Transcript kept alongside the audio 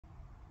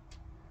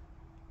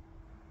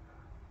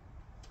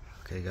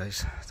Okay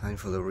guys, time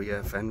for the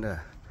rear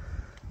fender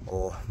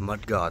or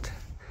mudguard.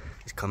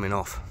 It's coming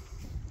off.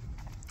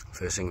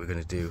 First thing we're going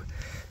to do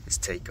is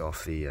take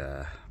off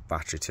the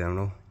battery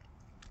terminal.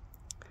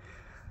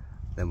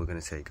 Then we're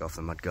going to take off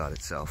the mudguard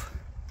itself.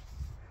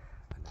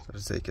 So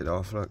to take it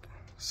off, look,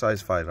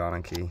 size 5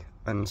 Allen key,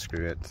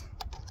 unscrew it,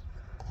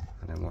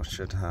 and then what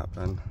should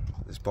happen,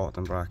 this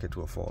bottom bracket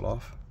will fall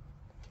off.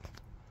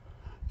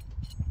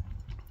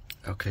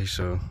 Okay,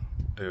 so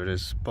there it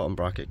is, bottom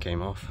bracket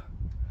came off.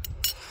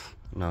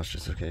 Now it's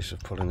just a case of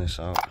pulling this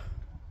out,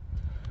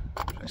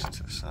 place it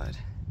to the side.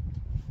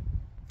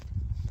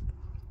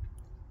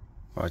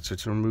 Right, so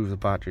to remove the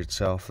battery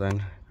itself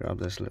then, grab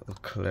this little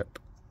clip,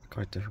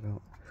 quite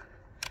difficult.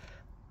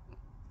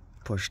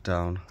 Push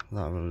down,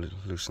 that will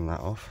loosen that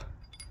off.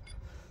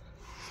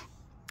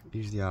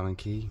 Use the Allen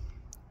key.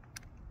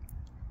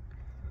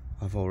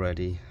 I've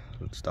already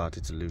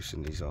started to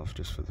loosen these off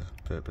just for the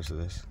purpose of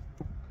this.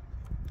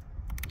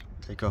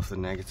 Take off the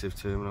negative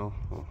terminal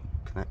or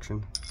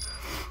connection,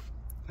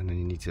 and then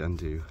you need to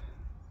undo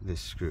this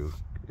screw.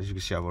 As you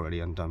can see, I've already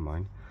undone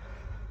mine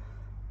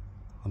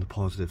on the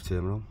positive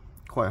terminal.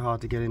 Quite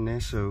hard to get in there,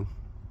 so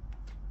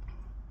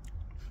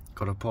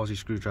got a posi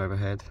screwdriver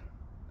head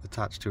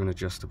attached to an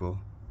adjustable,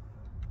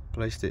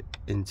 placed it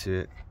into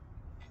it,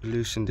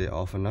 loosened it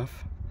off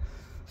enough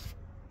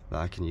that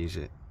I can use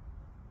it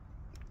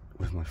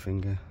with my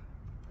finger,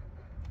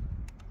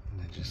 and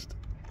then just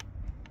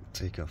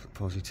take off the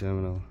posi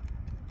terminal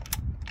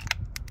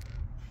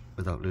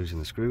without losing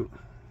the screw.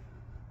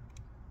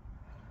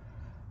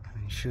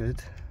 And you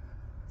should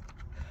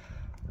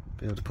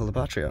be able to pull the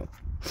battery out.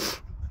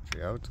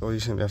 All you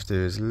simply have to do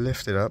is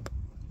lift it up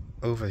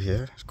over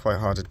here. It's quite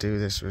hard to do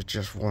this with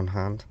just one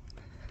hand,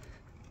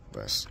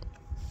 but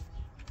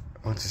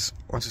once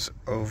it's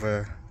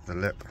over the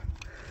lip,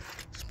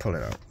 just pull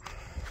it out.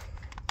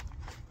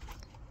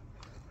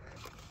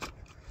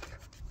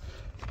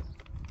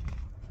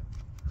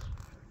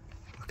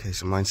 Okay,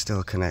 so mine's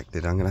still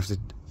connected. I'm gonna have to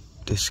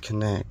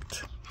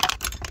disconnect.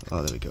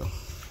 Oh, there we go.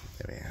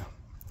 There we go.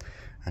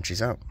 And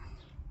she's out.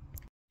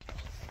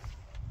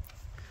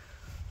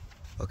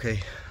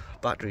 Okay,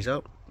 battery's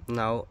out.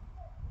 Now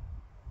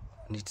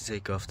I need to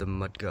take off the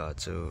mudguard,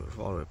 so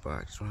follow it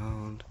back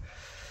round.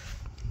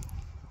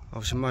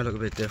 Obviously it might look a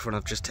bit different.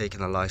 I've just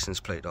taken the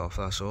license plate off,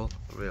 that's all.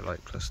 The rear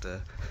light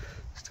cluster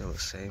still the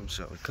same,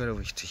 so we cut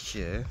over to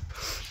here.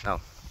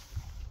 Now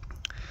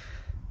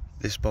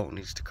this bolt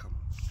needs to come.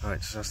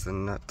 Alright, so that's the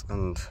nut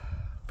and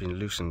been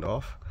loosened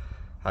off.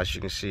 As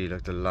you can see,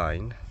 look, the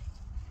line,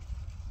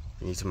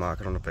 you need to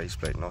mark it on the base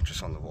plate, not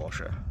just on the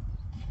washer.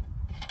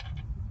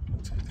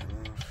 Take them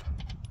off.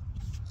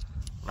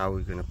 Now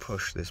we're going to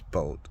push this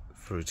bolt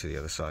through to the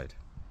other side.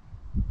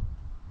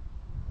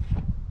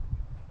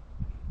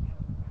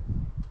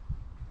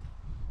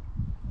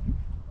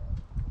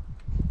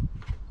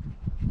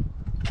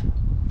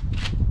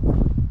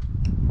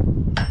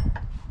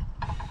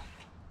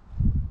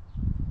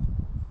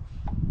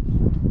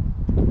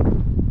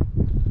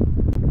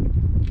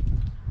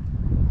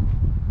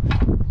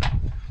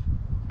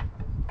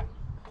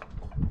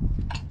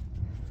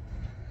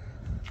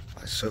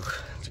 So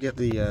to get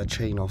the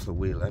chain off the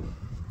wheel then,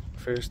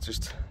 first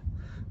just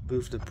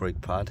move the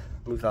brake pad,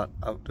 move that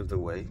out of the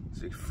way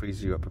so it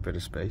frees you up a bit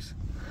of space.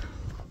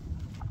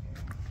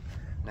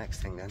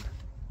 Next thing then,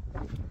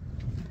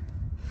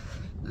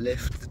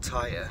 lift the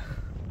tyre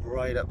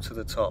right up to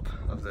the top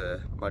of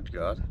the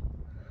mudguard.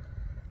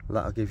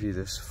 That'll give you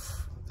the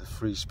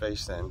free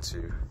space then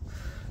to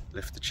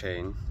lift the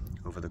chain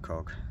over the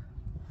cog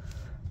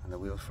and the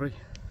wheel free.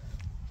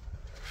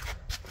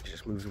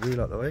 Just move the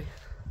wheel out the way.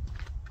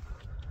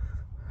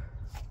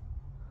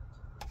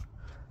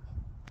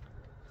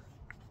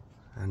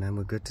 And then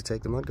we're good to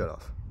take the mudguard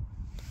off.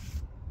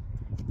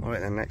 Alright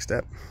then, next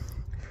step.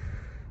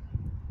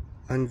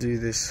 Undo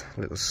this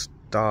little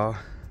star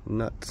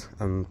nut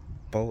and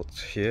bolt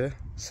here.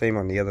 Same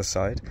on the other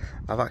side.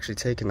 I've actually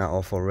taken that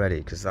off already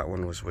because that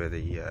one was where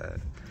the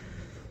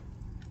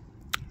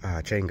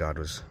chain guard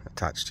was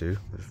attached to.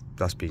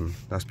 That's been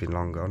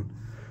long gone.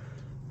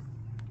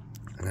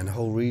 And then the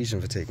whole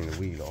reason for taking the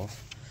wheel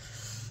off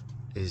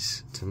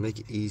is to make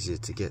it easier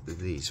to get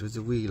these. With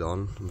the wheel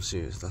on, I'm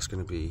serious, that's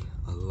going to be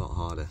a lot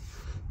harder.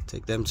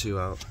 Take them two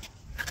out,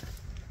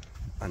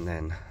 and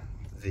then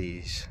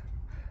these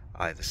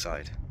either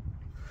side.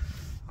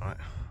 Alright,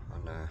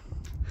 and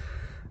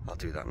I'll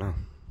do that now.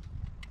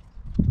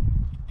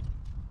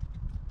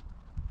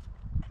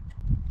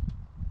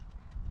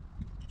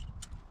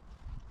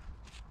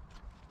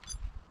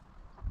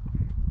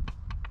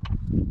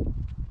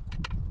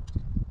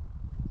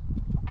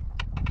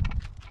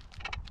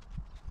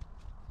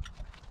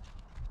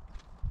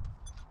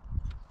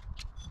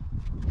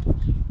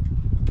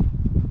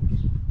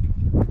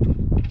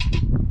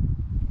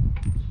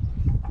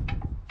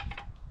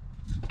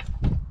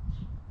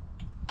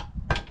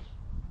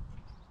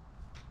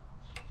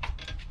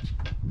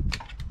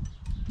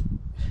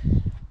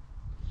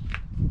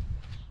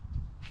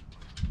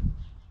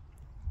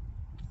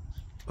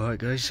 Alright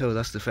guys, so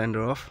that's the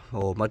fender off,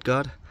 or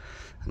mudguard.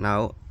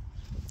 Now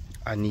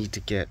I need to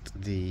get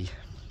the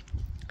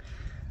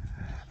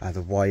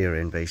wire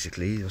in,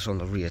 basically. It's on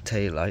the rear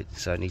tail light,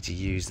 so I need to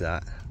use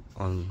that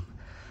on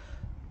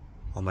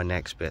my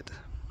next bit.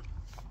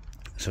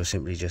 So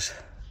simply just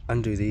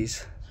undo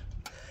these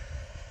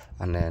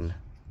and then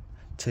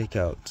take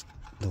out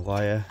the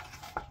wiring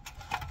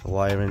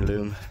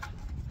loom.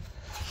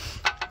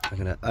 I'm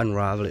going to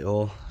unravel it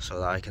all so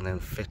that I can then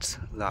fit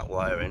that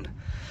wiring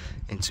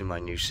into my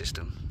new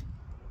system.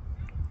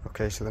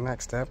 Okay, so the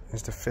next step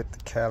is to fit the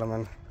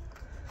Kellerman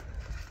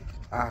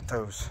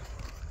Attos.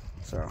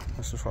 So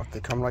this is what they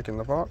come like in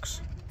the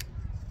box.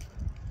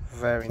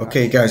 Very nice.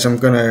 Okay guys, I'm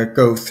going to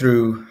go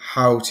through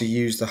how to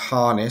use the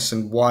harness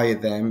and wire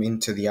them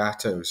into the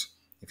Attos.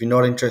 If you're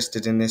not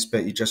interested in this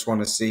bit, you just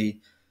want to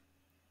see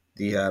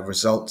the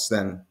results,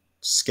 then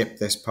skip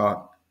this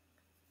part.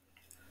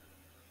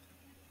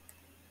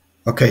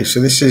 Okay, so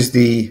this is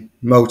the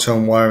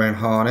Motone wiring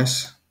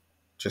harness,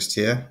 just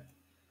here.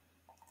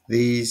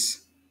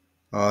 These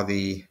are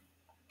the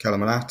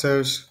Kellerman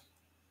Attos.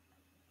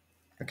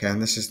 Again,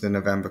 this is the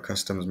November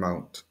Customs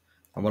mount.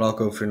 And what I'll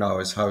go through now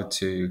is how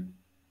to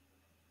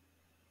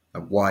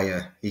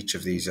wire each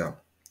of these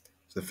up.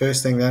 So the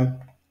first thing then,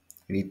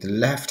 you need the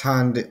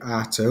left-hand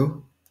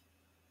Atto,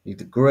 you need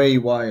the grey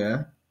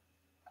wire,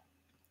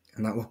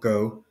 and that will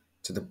go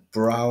to the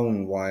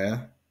brown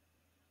wire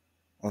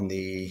on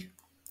the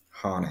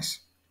harness.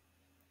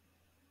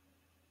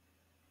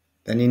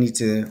 Then you need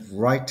the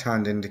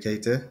right-hand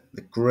indicator.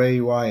 The grey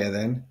wire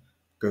then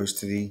goes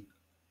to the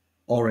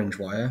orange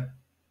wire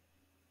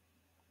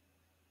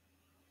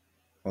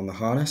on the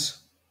harness.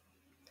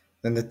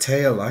 Then the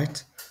tail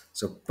light,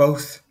 so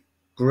both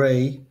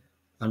grey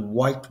and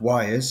white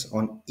wires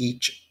on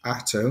each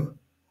Atto,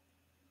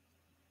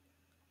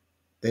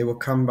 they will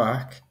come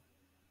back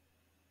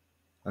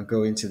and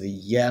go into the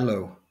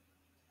yellow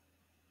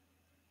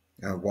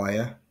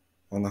wire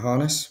on the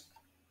harness.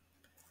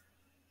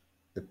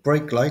 The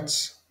brake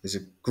lights is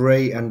a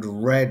grey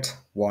and red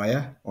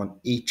wire on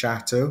each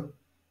Atto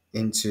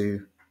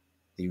into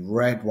the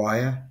red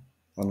wire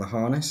on the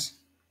harness.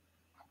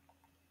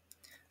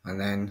 And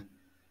then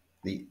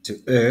the to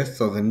earth,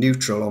 or the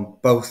neutral on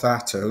both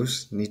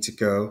Attos, need to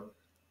go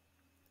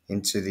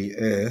into the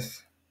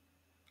earth,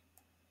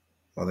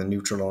 or the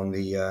neutral on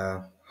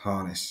the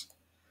harness.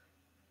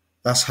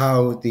 That's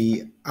how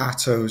the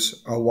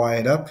Attos are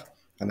wired up.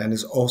 And then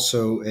there's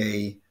also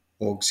a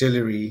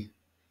auxiliary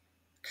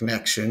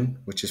connection,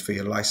 which is for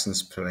your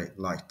license plate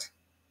light.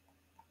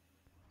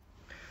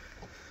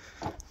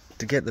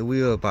 To get the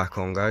wheel back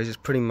on, guys, it's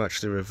pretty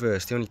much the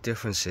reverse. The only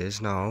difference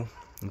is now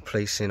I'm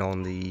placing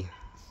on the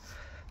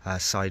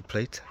side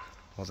plate,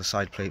 or the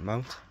side plate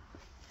mount.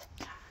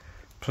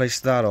 Place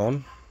that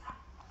on,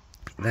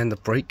 then the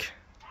brake,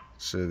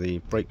 so the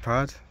brake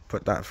pad,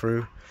 put that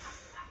through.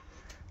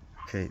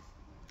 Okay,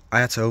 I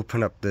had to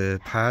open up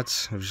the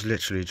pads. It was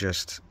literally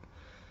just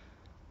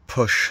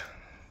push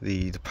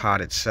the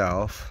pad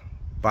itself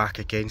back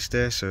against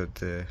there, so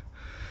the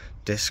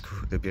disc,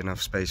 there'd be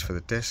enough space for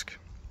the disc.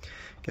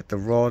 Get the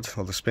rod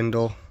or the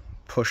spindle,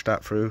 push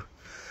that through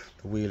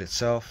the wheel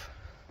itself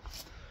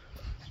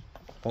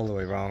all the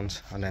way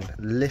around, and then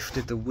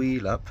lifted the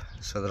wheel up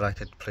so that I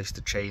could place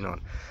the chain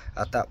on.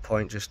 At that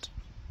point, just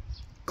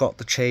got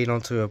the chain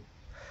onto a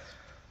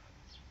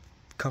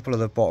couple of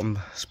the bottom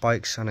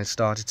spikes and then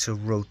started to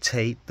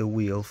rotate the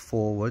wheel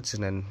forwards,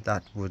 and then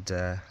that would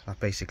that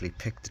basically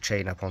picked the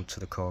chain up onto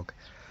the cog.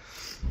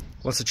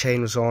 Once the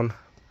chain was on,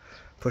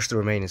 push the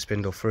remaining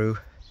spindle through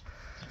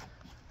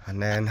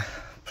and then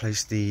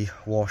place the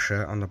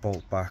washer and the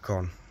bolt back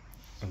on.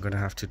 I'm going to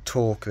have to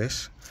torque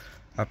this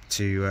up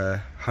to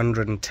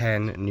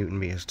 110 Newton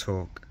meters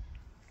torque.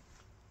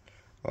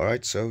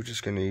 Alright, so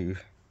just going to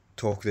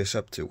torque this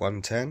up to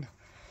 110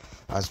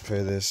 as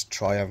per this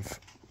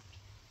Triumph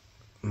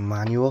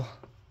manual.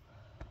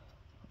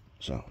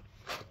 So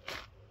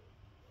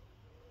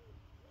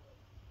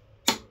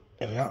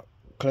there we are,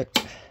 click.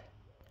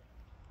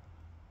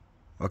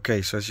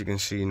 Okay, so as you can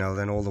see now,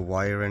 then all the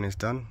wiring is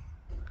done.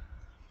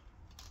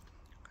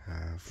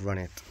 I've run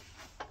it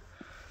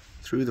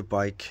through the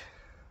bike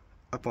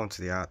up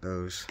onto the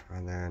Attos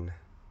and then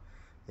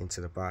into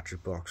the battery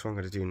box. What I'm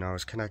going to do now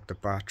is connect the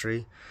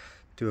battery,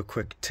 do a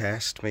quick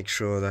test, make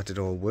sure that it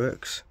all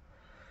works.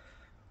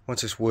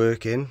 Once it's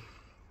working,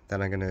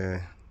 then I'm going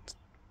to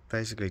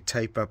basically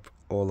tape up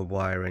all the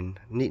wiring,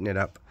 neaten it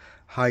up,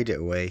 hide it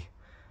away,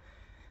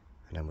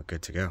 and then we're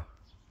good to go.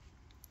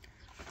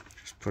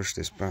 Just push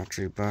this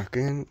battery back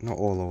in, not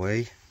all the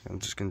way. I'm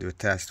just going to do a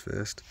test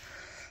first.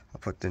 I'll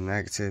put the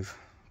negative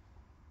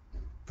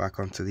back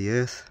onto the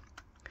earth,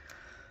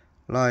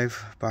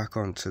 live back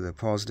onto the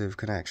positive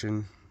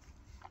connection,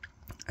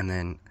 and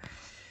then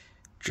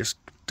just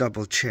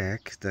double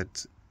check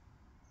that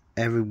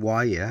every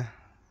wire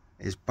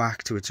is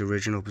back to its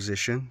original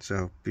position.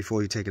 So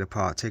before you take it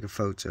apart, take a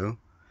photo and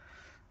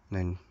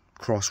then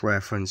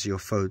cross-reference your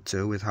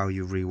photo with how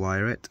you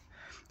rewire it.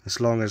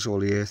 As long as all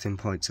the earthing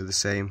points are the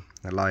same,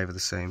 the live are the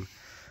same,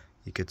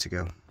 you're good to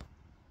go.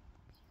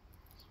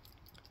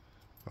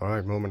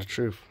 Alright, moment of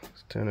truth.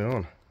 Let's turn it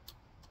on.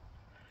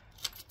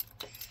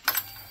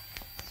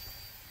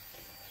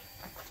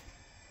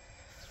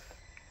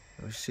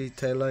 see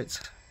tail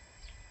lights.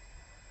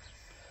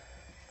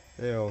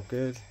 They're all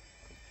good.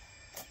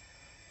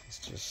 It's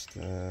just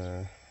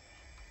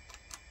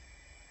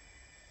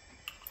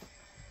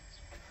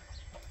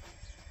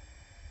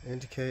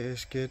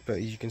indicator's good,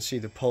 but you can see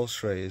the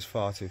pulse rate is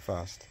far too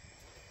fast.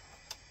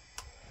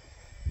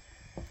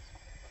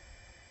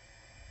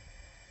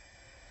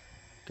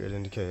 Good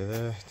indicator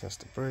there.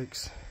 Test the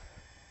brakes.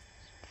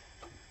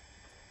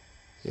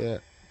 Yeah,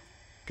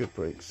 good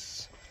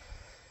brakes.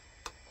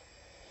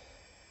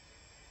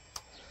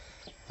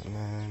 And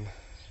then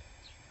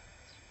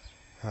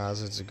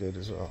hazards are good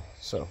as well.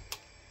 So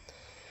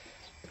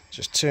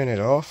just turn it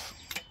off.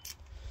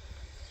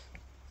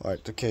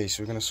 Right, okay,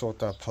 so we're going to sort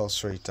that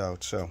pulse rate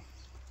out. So you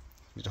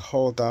need to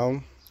hold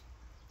down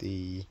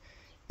the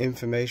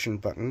information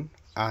button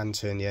and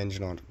turn the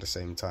engine on at the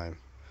same time.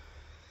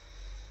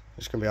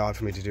 It's going to be hard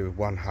for me to do with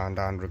one hand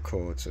and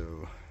record,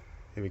 so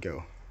here we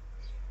go.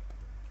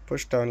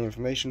 Push down the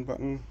information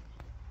button,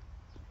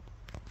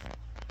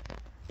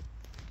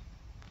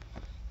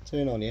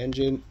 turn on the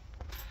engine,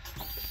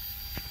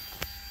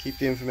 keep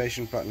the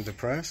information button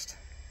depressed,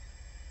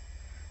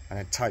 and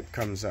a type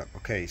comes up.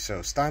 Okay,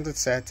 so standard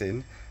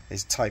setting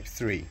is type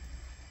 3.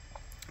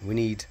 We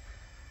need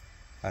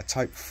a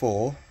type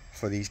 4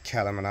 for these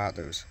Kellermann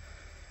Attos.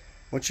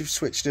 Once you've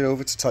switched it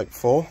over to type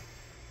 4,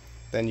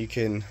 then you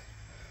can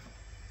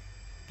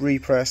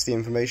repress the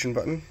information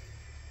button.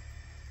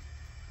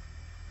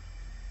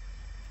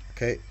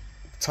 Okay,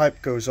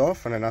 type goes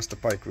off and then that's the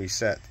bike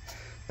reset.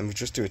 Then we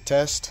just do a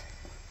test.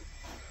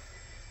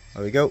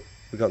 There we go,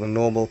 we got the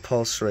normal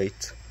pulse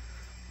rate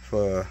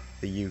for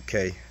the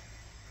UK.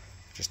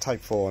 Just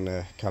type 4 on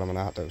the Kellermann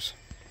Attos.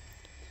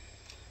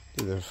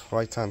 Do the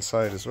right hand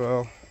side as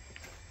well.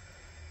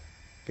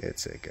 Good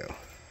to go.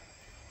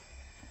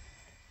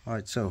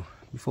 Alright, so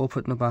before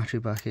putting the battery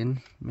back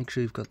in, make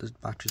sure you've got this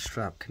battery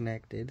strap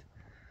connected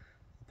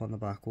up on the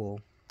back wall.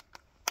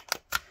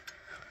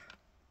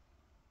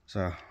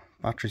 So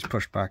battery's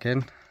pushed back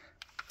in.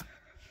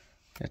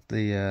 Get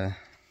the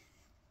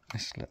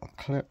this little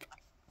clip,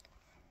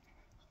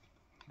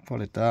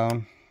 pull it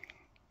down,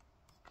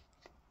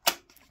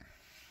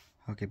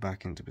 hook it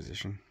back into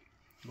position.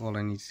 All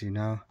I need to do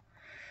now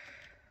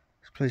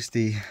is place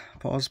the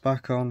pause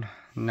back on,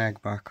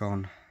 neg back on,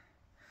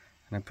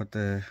 and then put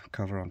the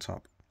cover on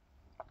top.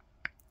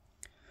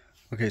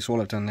 Okay, so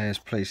all I've done there is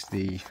place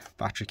the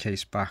battery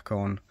case back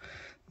on.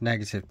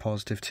 Negative,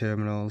 positive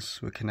terminals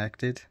were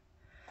connected.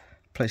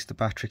 Place the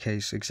battery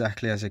case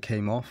exactly as it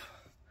came off.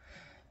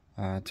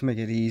 To make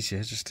it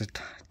easier, just to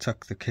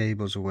tuck the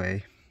cables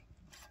away,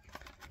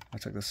 I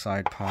took the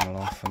side panel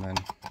off and then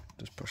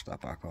just pushed that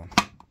back on.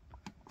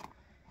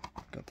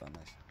 Got that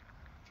nice.